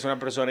sé que es una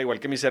persona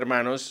igual que mis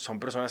hermanos, son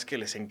personas que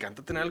les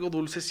encanta tener algo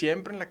dulce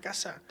siempre en la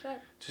casa.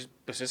 Claro. Entonces,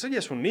 pues eso ya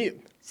es un need.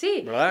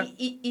 Sí, ¿verdad?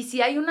 Y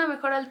si hay una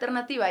mejor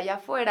alternativa allá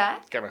afuera...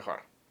 ¿Qué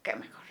mejor? ¿Qué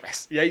mejor?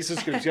 Y hay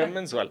suscripción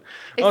mensual.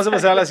 Vamos a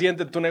pasar a la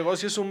siguiente. ¿Tu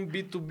negocio es un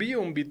B2B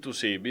o un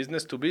B2C?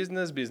 Business to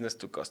business, business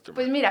to customer.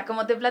 Pues mira,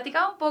 como te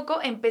platicaba un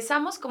poco,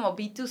 empezamos como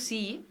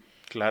B2C.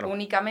 Claro.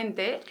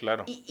 Únicamente.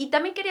 Claro. Y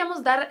también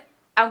queríamos dar,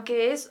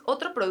 aunque es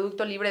otro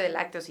producto libre de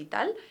lácteos y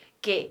tal,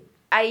 que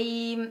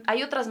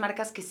hay otras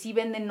marcas que sí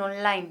venden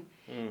online,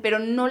 pero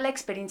no la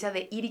experiencia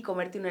de ir y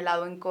comerte un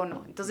helado en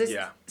cono. Entonces,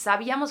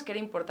 sabíamos que era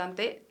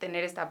importante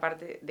tener esta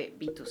parte de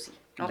B2C,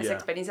 ¿no? Esa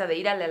experiencia de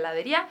ir a la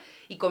heladería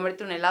y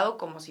comerte un helado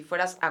como si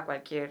fueras a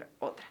cualquier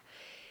otra.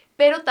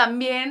 Pero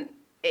también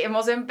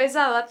hemos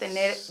empezado a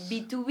tener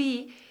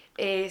B2B.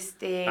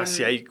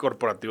 Así hay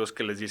corporativos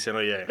que les dicen,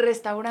 oye...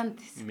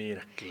 Restaurantes.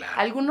 Mira, claro.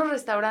 Algunos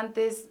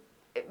restaurantes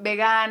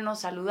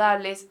veganos,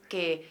 saludables,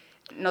 que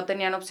no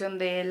tenían opción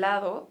de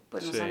helado,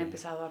 pues nos han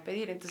empezado a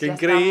pedir. Entonces, ¡qué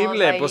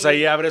increíble! Pues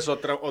ahí abres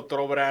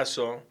otro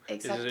brazo.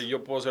 Exacto. Y dices,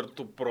 yo puedo ser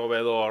tu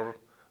proveedor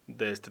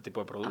de este tipo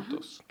de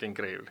productos. Ajá. ¡Qué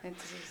increíble!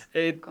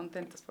 Entonces,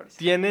 contentos por eso.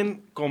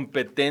 ¿Tienen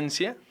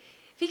competencia?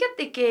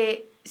 Fíjate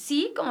que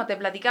sí, como te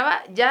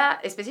platicaba, ya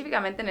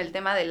específicamente en el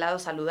tema de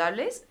helados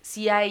saludables,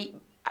 sí hay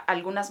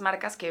algunas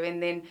marcas que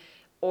venden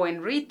o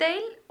en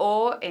retail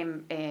o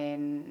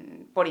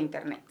por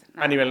internet.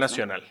 A nivel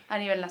nacional. A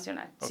nivel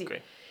nacional, sí.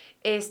 Okay.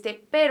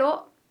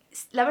 Pero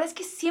la verdad es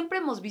que siempre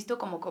hemos visto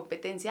como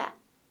competencia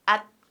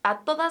a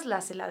todas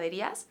las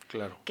heladerías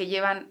que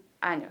llevan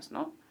años,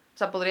 ¿no? O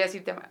sea, podría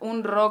decirte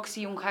un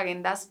Roxy, un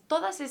Häagen-Dazs,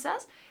 todas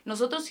esas,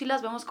 nosotros sí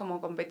las vemos como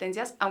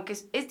competencias, aunque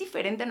es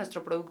diferente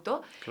nuestro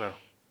producto. Claro.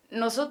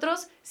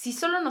 Nosotros, si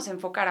solo nos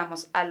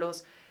enfocáramos a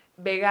los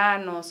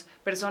veganos,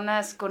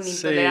 personas con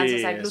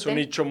intolerancias al gluten. Es un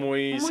nicho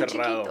muy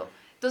cerrado. Chiquito.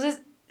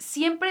 Entonces,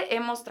 siempre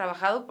hemos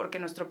trabajado porque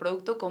nuestro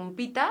producto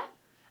compita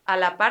a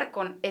la par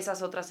con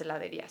esas otras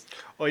heladerías.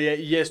 Oye,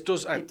 y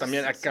estos,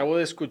 también acabo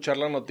de escuchar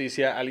la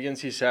noticia, alguien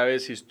si sabe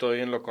si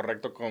estoy en lo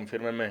correcto,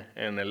 confírmeme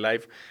en el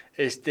live.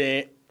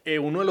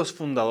 Uno de los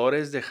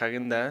fundadores de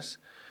Häagen-Dazs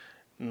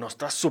no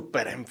está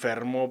súper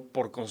enfermo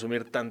por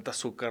consumir tanta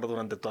azúcar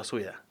durante toda su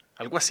vida.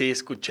 Algo así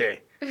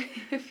escuché.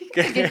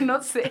 que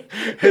no sé.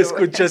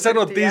 Escuché esa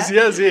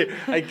noticia, sí.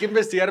 Hay que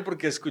investigar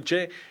porque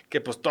escuché que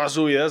pues toda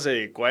su vida se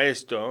dedicó a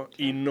esto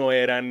y no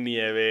era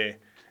nieve,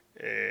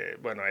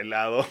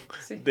 helado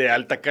de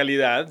alta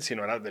calidad,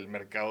 sino era del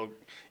mercado.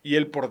 Y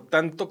él, por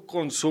tanto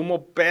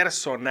consumo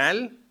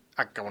personal,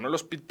 acabó en el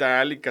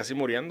hospital y casi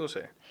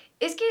muriéndose.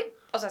 Es que,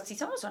 o sea, si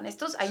somos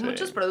honestos, hay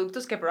muchos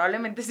productos que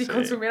probablemente si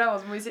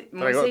consumiéramos muy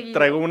seguido.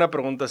 Traigo una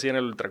pregunta así en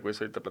el ultraquiz,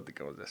 ahorita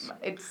platicamos de eso.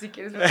 Entonces, si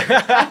quieres.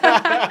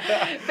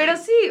 Pero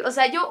sí, o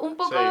sea, yo un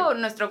poco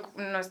nuestro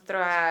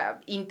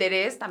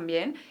interés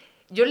también,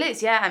 yo le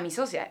decía a mi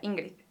socia,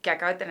 Ingrid, que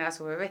acaba de tener a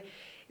su bebé,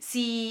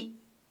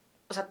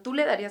 o sea, ¿tú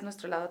le darías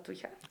nuestro helado a tu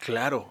hija?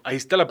 Claro, ahí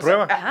está la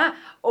prueba. Ajá,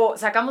 o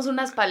sacamos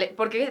unas paletas,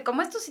 porque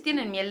como estos sí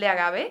tienen miel de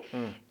agave,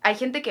 hay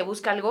gente que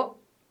busca algo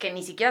que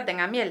ni siquiera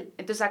tenga miel.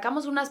 Entonces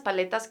sacamos unas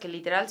paletas que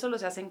literal solo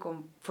se hacen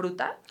con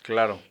fruta.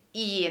 Claro.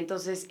 Y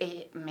entonces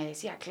me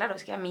decía, claro,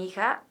 es que a mi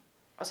hija,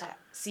 o sea,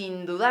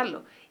 sin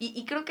dudarlo.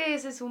 Y creo que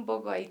ese es un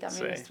poco ahí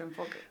también nuestro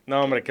enfoque.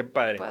 No, hombre, qué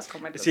padre. Puedas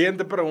comerlo.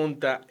 Siguiente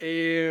pregunta.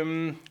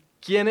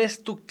 ¿Quién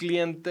es tu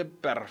cliente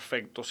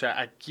perfecto? O sea,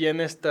 ¿a quién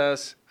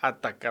estás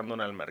atacando en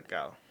el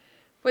mercado?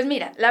 Pues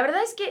mira, la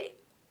verdad es que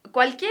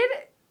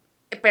cualquier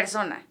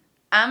persona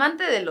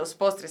amante de los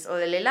postres o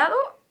del helado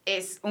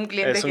es un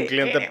cliente es un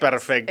cliente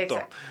perfecto.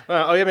 Exacto.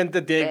 Bueno,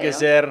 obviamente tiene que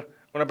ser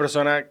una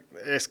persona...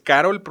 ¿Es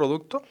caro el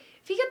producto?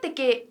 Fíjate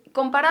que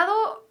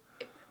comparado,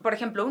 por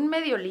ejemplo,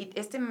 medio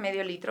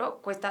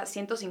litro cuesta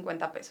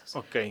 150 pesos.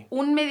 Ok.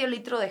 Un medio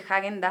litro de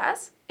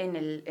Häagen-Dazs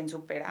en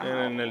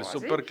Superama en el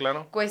súper,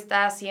 claro.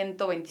 cuesta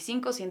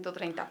 125,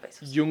 130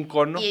 pesos. ¿Y un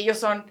cono? Y ellos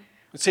son...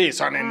 Sí,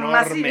 son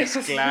enormes,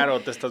 claro,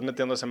 te estás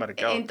metiendo a ese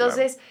mercado.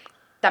 Entonces,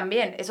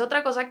 también es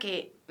otra cosa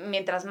que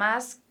mientras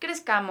más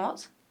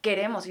crezcamos,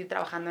 queremos ir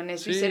trabajando en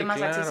eso y ser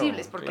más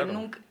accesibles, porque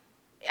nunca...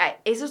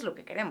 Eso es lo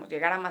que queremos,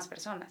 llegar a más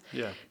personas.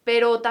 Yeah.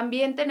 Pero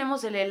también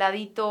tenemos el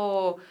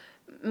heladito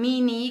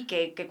mini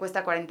que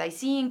cuesta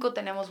 45,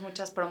 tenemos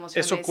muchas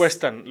promociones. Eso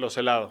cuestan los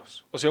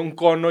helados. O sea, un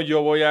cono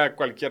yo voy a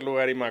cualquier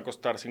lugar y me va a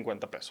costar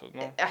 50 pesos,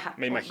 ¿no? Ajá,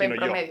 me imagino en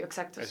promedio, yo.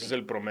 Exacto. Ese es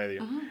el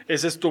promedio.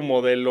 Ese es tu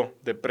modelo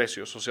de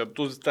precios. O sea,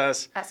 tú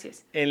estás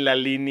en la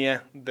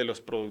línea de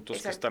los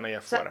productos que están allá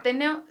afuera. O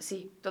sea,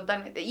 sí,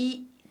 totalmente.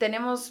 Y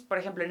tenemos, por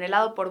ejemplo, en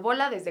helado por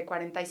bola desde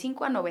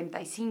 45 a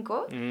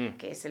 95,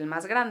 que es el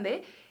más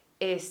grande.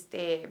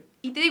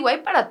 Y te digo, hay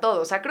para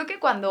todo. O sea, creo que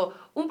cuando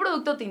un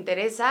producto te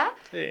interesa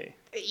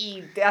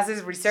y te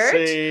haces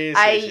research,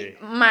 hay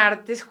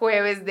martes,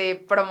 jueves de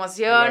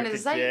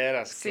promociones. Lo que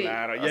quieras,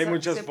 claro. Y hay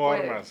muchas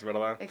formas,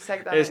 ¿verdad?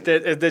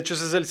 Exactamente. De hecho,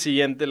 esa es la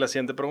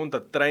siguiente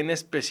pregunta. ¿Traen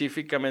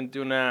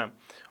específicamente una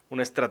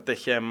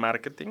estrategia de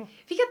marketing?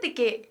 Fíjate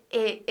que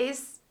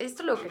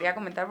esto lo quería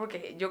comentar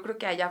porque yo creo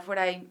que allá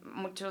afuera hay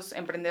muchos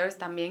emprendedores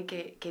también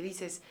que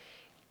dices,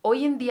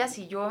 hoy en día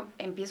si yo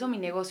empiezo mi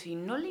negocio y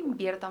no le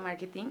invierto a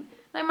marketing,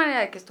 no hay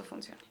manera de que esto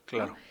funcione.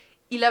 Claro. ¿No?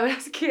 Y la verdad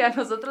es que a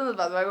nosotros nos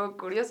pasó algo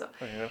curioso.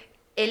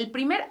 El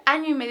primer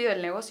año y medio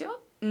del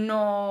negocio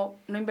no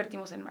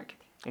invertimos en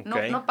marketing.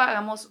 Okay. No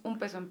pagamos un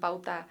peso en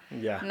pauta,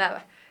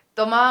 nada.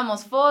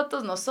 Tomábamos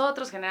fotos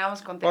nosotros,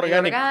 generábamos contenido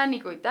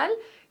orgánico y tal,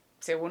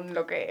 según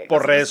lo que...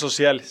 Por redes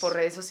sociales. Por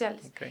redes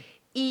sociales. Okay.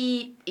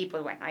 Y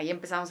pues bueno, ahí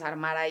empezamos a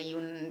armar ahí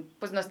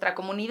pues nuestra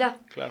comunidad.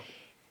 Claro.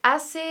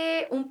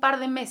 Hace un par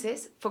de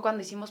meses fue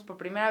cuando hicimos por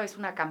primera vez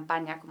una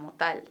campaña como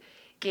tal,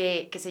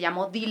 que se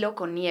llamó Dilo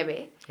con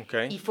Nieve.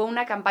 Okay. Y fue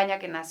una campaña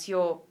que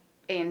nació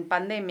en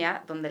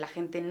pandemia, donde la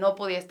gente no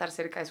podía estar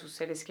cerca de sus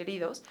seres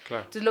queridos.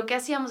 Claro. Entonces lo que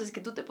hacíamos es que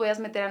tú te podías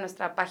meter a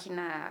nuestra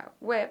página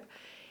web,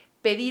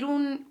 pedir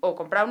o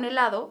comprar un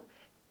helado,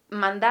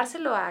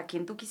 mandárselo a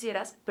quien tú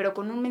quisieras, pero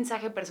con un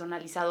mensaje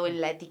personalizado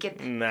en la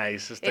etiqueta.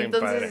 Nice, está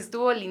Entonces padre.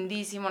 Estuvo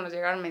lindísimo, nos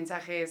llegaron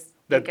mensajes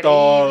de increíbles.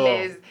 Todo.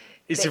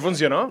 ¿Y sí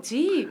funcionó?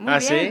 Sí, muy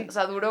bien. ¿Sí? O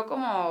sea, duró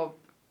como,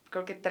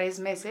 creo que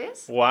 3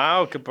 meses.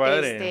 ¡Wow! ¡Qué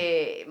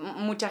padre!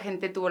 Mucha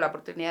gente tuvo la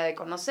oportunidad de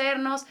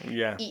conocernos.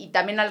 Yeah. Y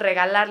también al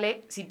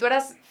regalarle, si tú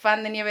eras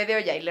fan de Nieve de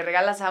Olla y le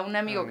regalas a un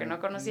amigo que no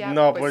conocía...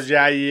 No, pues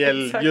ya ahí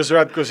el user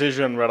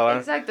acquisition, ¿verdad?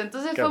 Exacto,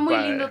 entonces fue muy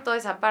lindo toda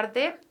esa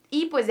parte.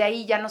 Y pues de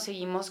ahí ya nos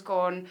seguimos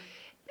con...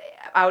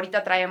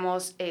 ahorita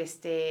traemos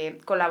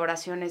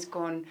colaboraciones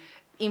con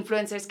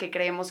influencers que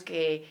creemos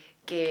que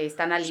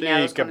están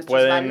alineados con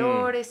nuestros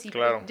valores. Y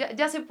claro.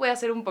 ya se puede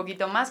hacer un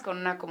poquito más con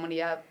una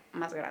comunidad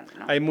más grande,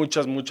 ¿no? Hay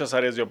muchas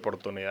áreas de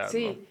oportunidad,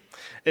 sí.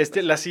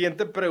 ¿no? La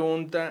siguiente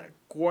pregunta,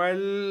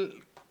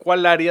 ¿cuál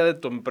área de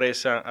tu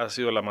empresa ha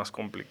sido la más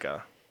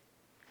complicada?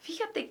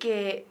 Fíjate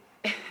que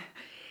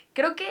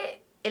creo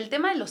que el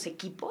tema de los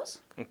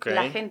equipos,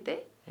 la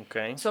gente,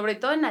 sobre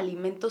todo en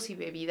alimentos y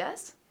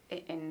bebidas,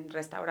 en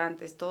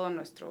restaurantes, todo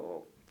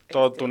nuestro...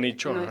 tu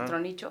nicho. Nuestro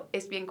nicho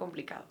es bien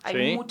complicado.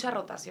 Hay mucha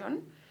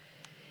rotación.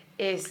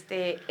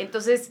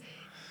 Entonces,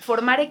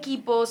 formar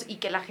equipos y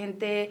que la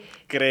gente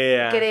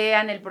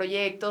crea en el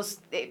proyecto,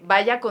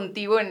 vaya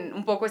contigo en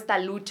un poco esta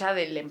lucha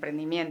del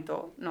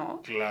emprendimiento,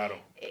 ¿no? Claro.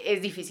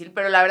 Es difícil,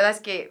 pero la verdad es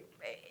que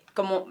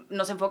como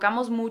nos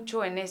enfocamos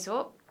mucho en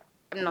eso,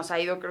 nos ha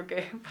ido creo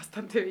que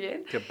bastante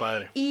bien. Qué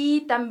padre.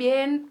 Y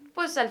también,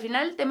 pues al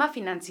final el tema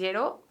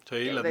financiero,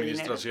 la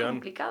administración, es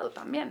complicado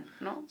también,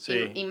 ¿no?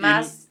 Sí. Y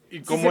más...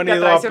 ¿Y cómo han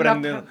ido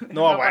aprendiendo?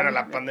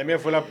 La pandemia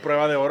fue la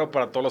prueba de oro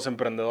para todos los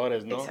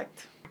emprendedores, ¿no?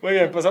 Exacto. Muy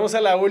bien, pasamos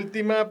a la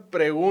última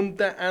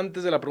pregunta,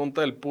 antes de la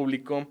pregunta del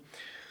público.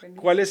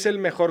 ¿Cuál es el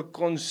mejor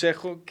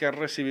consejo que has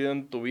recibido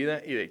en tu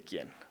vida y de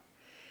quién?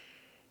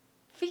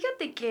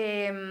 Fíjate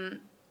que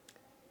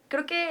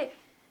creo que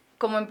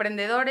como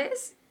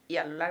emprendedores y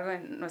a lo largo de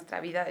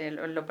nuestra vida,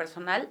 en lo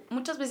personal,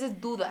 muchas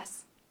veces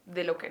dudas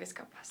de lo que eres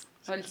capaz,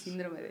 ¿no? El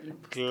síndrome del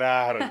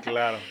impostor.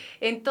 Claro.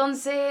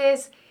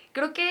 Entonces,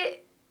 creo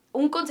que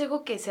un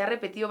consejo que se ha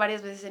repetido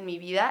varias veces en mi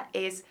vida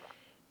es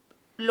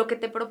lo que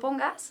te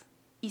propongas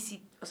y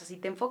si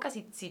te enfocas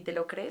y si te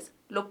lo crees,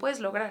 lo puedes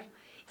lograr.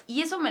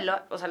 Y eso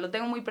lo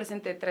tengo muy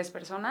presente de 3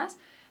 personas,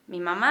 mi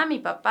mamá, mi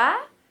papá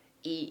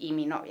y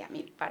mi novia,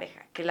 mi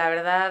pareja, que la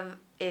verdad,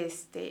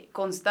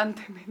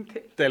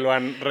 constantemente... Te lo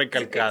han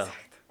recalcado.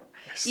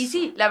 Exacto. Y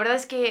sí, la verdad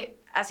es que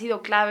ha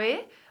sido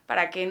clave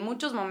para que en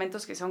muchos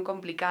momentos que son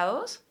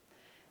complicados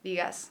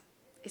digas,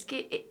 es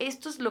que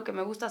esto es lo que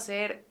me gusta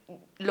hacer,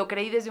 lo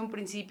creí desde un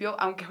principio,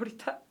 aunque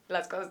ahorita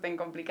las cosas estén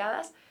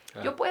complicadas,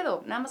 yo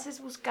puedo, nada más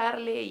es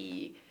buscarle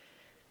y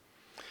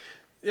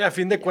a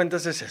fin de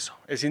cuentas es eso,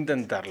 es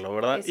intentarlo,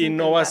 ¿verdad? Es y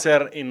no va a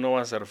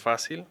ser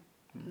fácil.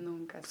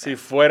 Nunca. Si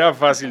fuera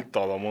fácil,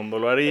 todo mundo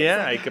lo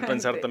haría. Hay que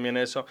pensar Exactamente. también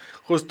eso.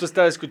 Justo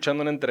estaba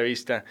escuchando una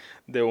entrevista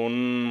de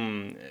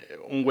un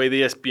güey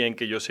de ESPN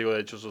que yo sigo,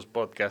 de hecho, sus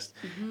podcasts.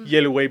 Uh-huh. Y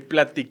el güey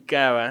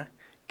platicaba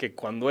que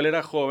cuando él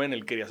era joven,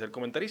 él quería ser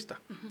comentarista,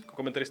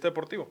 comentarista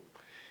deportivo.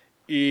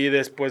 Y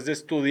después de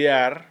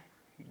estudiar,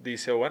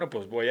 dice, bueno,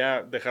 pues voy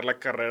a dejar la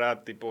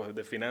carrera tipo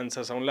de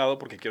finanzas a un lado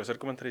porque quiero ser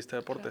comentarista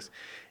de deportes.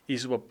 Claro. Y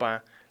su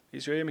papá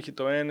dice, oye,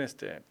 mijito, ven,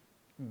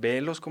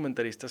 ve los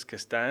comentaristas que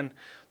están,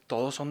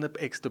 todos son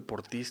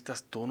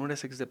exdeportistas, tú no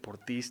eres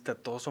exdeportista,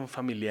 todos son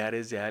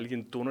familiares de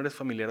alguien, tú no eres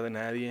familiar de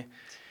nadie.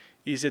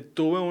 Y dice,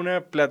 tuve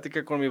una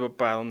plática con mi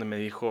papá donde me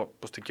dijo,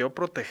 pues te quiero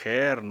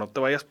proteger, no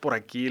te vayas por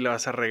aquí, la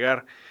vas a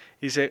regar.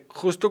 Y dice,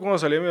 justo cuando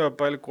salió mi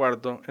papá del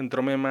cuarto,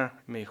 entró mi mamá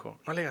y me dijo,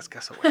 no le hagas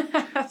caso, güey,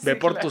 ve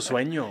por tus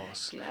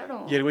sueños.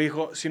 Claro. Y el güey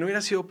dijo, si no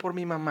hubiera sido por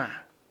mi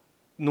mamá,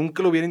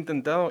 nunca lo hubiera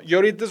intentado. Y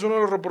ahorita es uno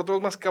de los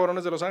reporteros más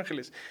cabrones de Los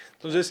Ángeles.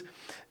 Entonces,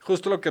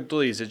 justo lo que tú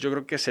dices, yo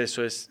creo que es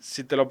eso, es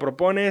si te lo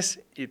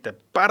propones y te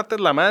partes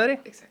la madre,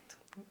 exacto,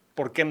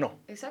 ¿por qué no?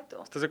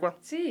 Exacto. ¿Estás de acuerdo?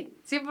 Sí,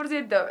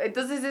 100%.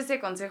 Entonces ese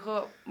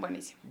consejo,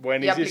 buenísimo.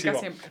 Buenísimo. Y aplica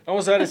siempre.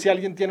 Vamos a ver si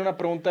alguien tiene una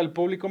pregunta del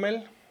público,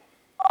 Mel. Sí.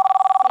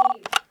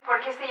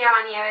 ¿Por qué se llama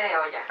nieve de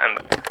olla?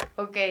 Anda.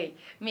 Ok,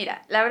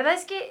 mira, la verdad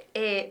es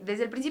que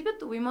desde el principio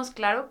tuvimos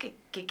claro que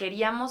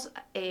queríamos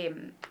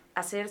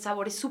hacer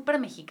sabores súper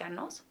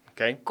mexicanos.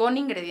 Okay. Con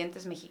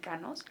ingredientes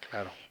mexicanos.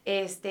 Claro.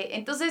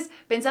 Entonces,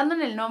 pensando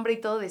en el nombre y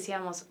todo,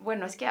 decíamos,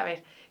 bueno, es que a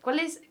ver, ¿cuál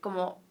es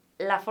como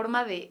la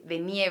forma de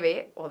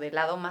nieve o de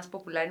helado más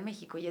popular en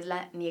México? Y es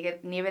la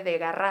nieve de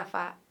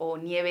garrafa o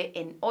nieve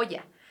en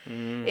olla.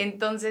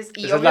 Entonces,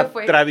 y esa es la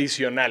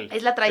tradicional.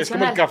 Es la tradicional. Es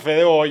como el café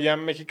de olla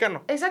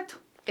mexicano. Exacto.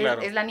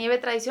 Claro. Es la nieve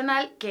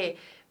tradicional que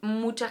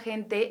mucha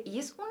gente, y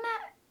es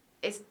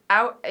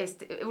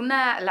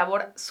una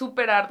labor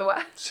súper ardua.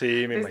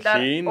 Sí, me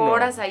estar imagino.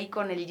 Horas ahí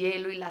con el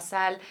hielo y la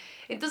sal.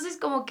 Entonces,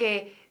 como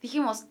que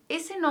dijimos,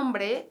 ese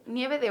nombre,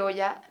 nieve de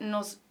olla,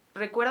 nos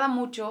recuerda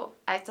mucho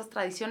a estas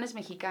tradiciones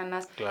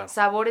mexicanas, claro.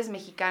 Sabores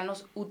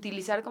mexicanos,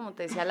 utilizar, como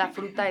te decía, la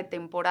fruta de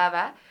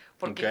temporada,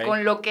 porque okay.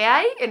 Con lo que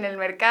hay en el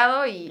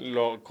mercado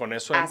con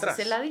eso entras.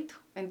 haces heladito.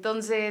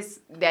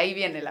 Entonces, de ahí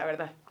viene, la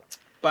verdad.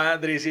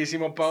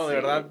 Padricísimo, Pau, de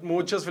verdad,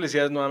 muchas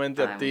felicidades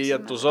nuevamente a ti y a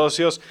tus gracias.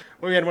 socios.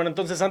 Muy bien, bueno,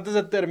 entonces antes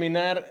de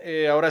terminar,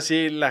 ahora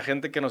sí, la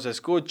gente que nos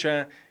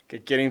escucha,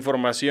 que quiere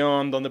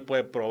información, dónde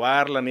puede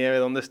probar la nieve,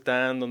 dónde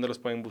están, dónde los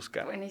pueden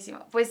buscar.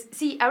 Buenísimo. Pues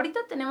sí,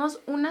 ahorita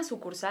tenemos una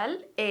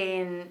sucursal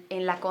en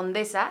La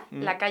Condesa,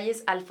 la calle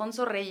es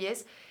Alfonso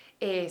Reyes,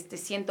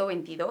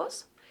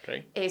 122.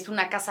 Okay. Es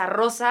una casa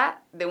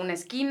rosa de una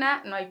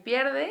esquina, no hay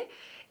pierde.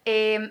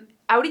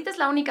 Ahorita es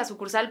la única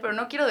sucursal, pero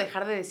no quiero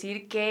dejar de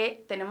decir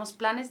que tenemos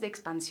planes de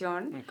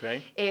expansión.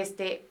 Okay.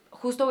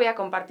 Justo voy a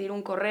compartir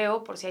un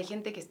correo por si hay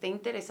gente que esté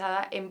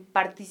interesada en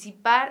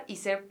participar y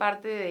ser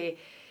parte de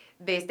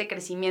este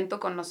crecimiento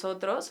con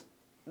nosotros.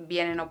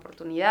 Vienen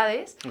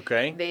oportunidades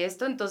de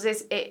esto.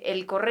 Entonces,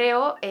 el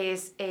correo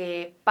es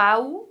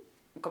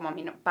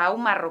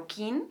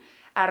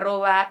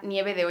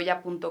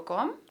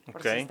paumarroquín@nievedeolla.com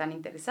por si están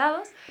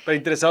interesados. Pero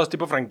interesados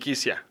tipo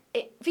franquicia.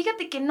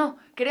 Fíjate que no,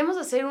 queremos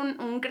hacer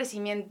un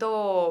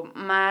crecimiento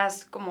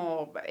más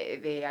como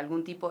de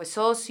algún tipo de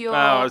socio.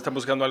 Están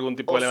buscando algún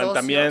tipo de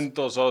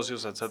levantamiento,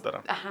 socios,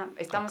 etcétera. Ajá,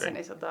 estamos en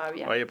eso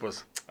todavía. Oye,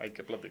 pues hay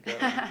que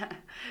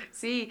platicar.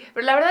 Sí,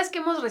 pero la verdad es que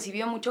hemos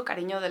recibido mucho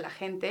cariño de la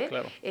gente.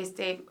 Claro.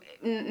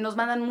 Nos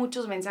mandan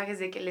muchos mensajes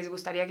de que les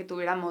gustaría que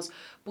tuviéramos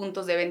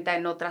puntos de venta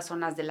en otras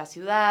zonas de la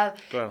ciudad.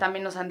 Claro.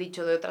 También nos han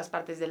dicho de otras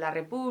partes de la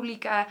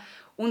República.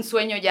 Un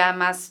sueño ya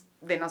más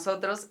de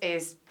nosotros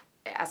es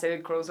hacer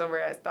el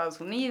crossover a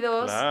Estados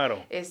Unidos.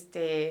 Claro.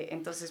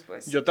 Entonces,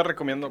 pues... Yo te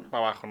recomiendo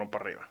para abajo, no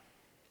para arriba.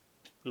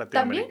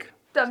 Latinoamérica.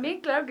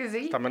 ¿También? Claro que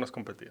sí. Está menos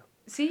competido.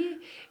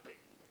 Sí,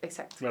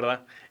 exacto.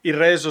 ¿Verdad? ¿Y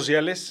redes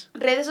sociales?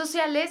 Redes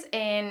sociales,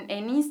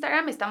 en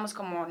Instagram estamos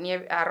como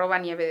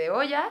 @nieve de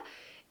olla,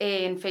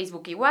 en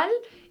Facebook igual,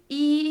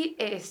 y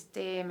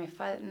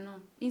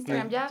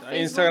Instagram ya, Facebook,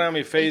 Instagram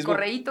y Facebook. El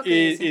correíto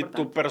que es y importante.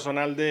 tu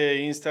personal de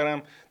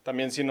Instagram,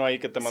 también si no hay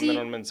que te manden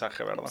un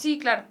mensaje, ¿verdad? Sí,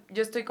 claro.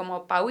 Yo estoy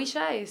como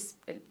Pauisha, es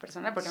el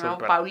personal, porque me llamo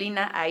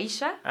Paulina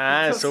Aisha.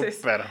 Entonces,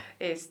 súper.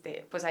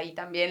 Pues ahí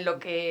también lo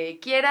que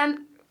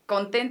quieran,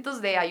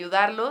 contentos de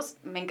ayudarlos.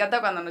 Me encanta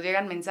cuando nos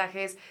llegan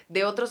mensajes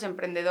de otros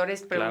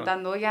emprendedores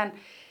preguntando, oigan,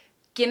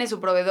 quién es su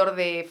proveedor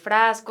de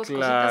frascos,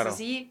 Claro. cositas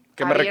así.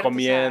 ¿Qué me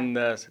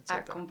recomiendas? A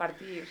Etcétera.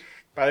 compartir.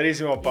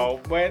 Padrísimo, Pau.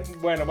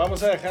 Bueno,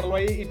 vamos a dejarlo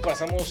ahí y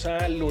pasamos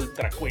al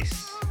Ultra Quiz.